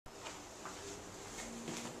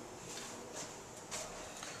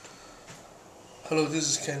Hello, this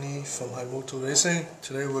is Kenny from Motor Racing.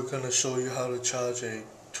 Today we're going to show you how to charge a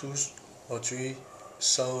 2 or 3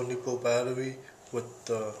 cell LiPo battery with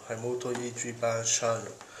the Motor E3 balance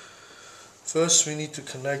charger. First, we need to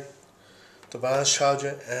connect the balance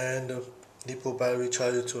charger and the LiPo battery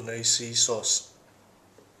charger to an AC source.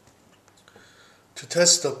 To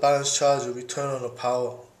test the balance charger, we turn on the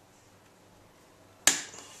power.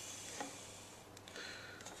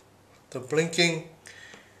 The blinking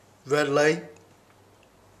red light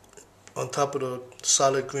on top of the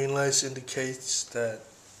solid green lights indicates that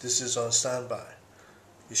this is on standby.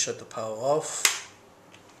 We shut the power off.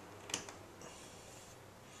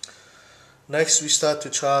 Next, we start to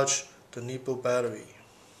charge the LiPo battery.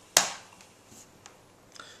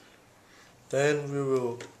 Then we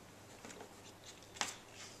will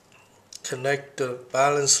connect the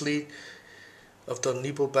balance lead of the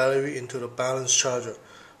LiPo battery into the balance charger.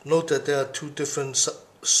 Note that there are two different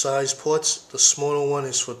size ports. The smaller one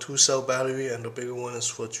is for 2 cell battery and the bigger one is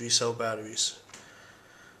for 3 cell batteries.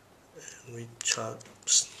 And we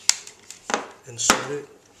insert it.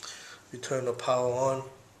 We turn the power on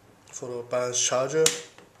for the balance charger.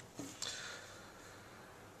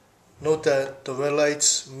 Note that the red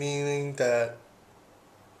lights meaning that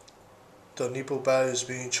the LiPo battery is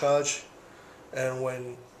being charged, and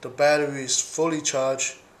when the battery is fully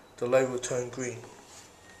charged, the light will turn green.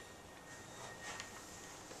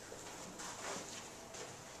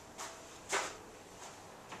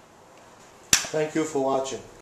 Thank you for watching.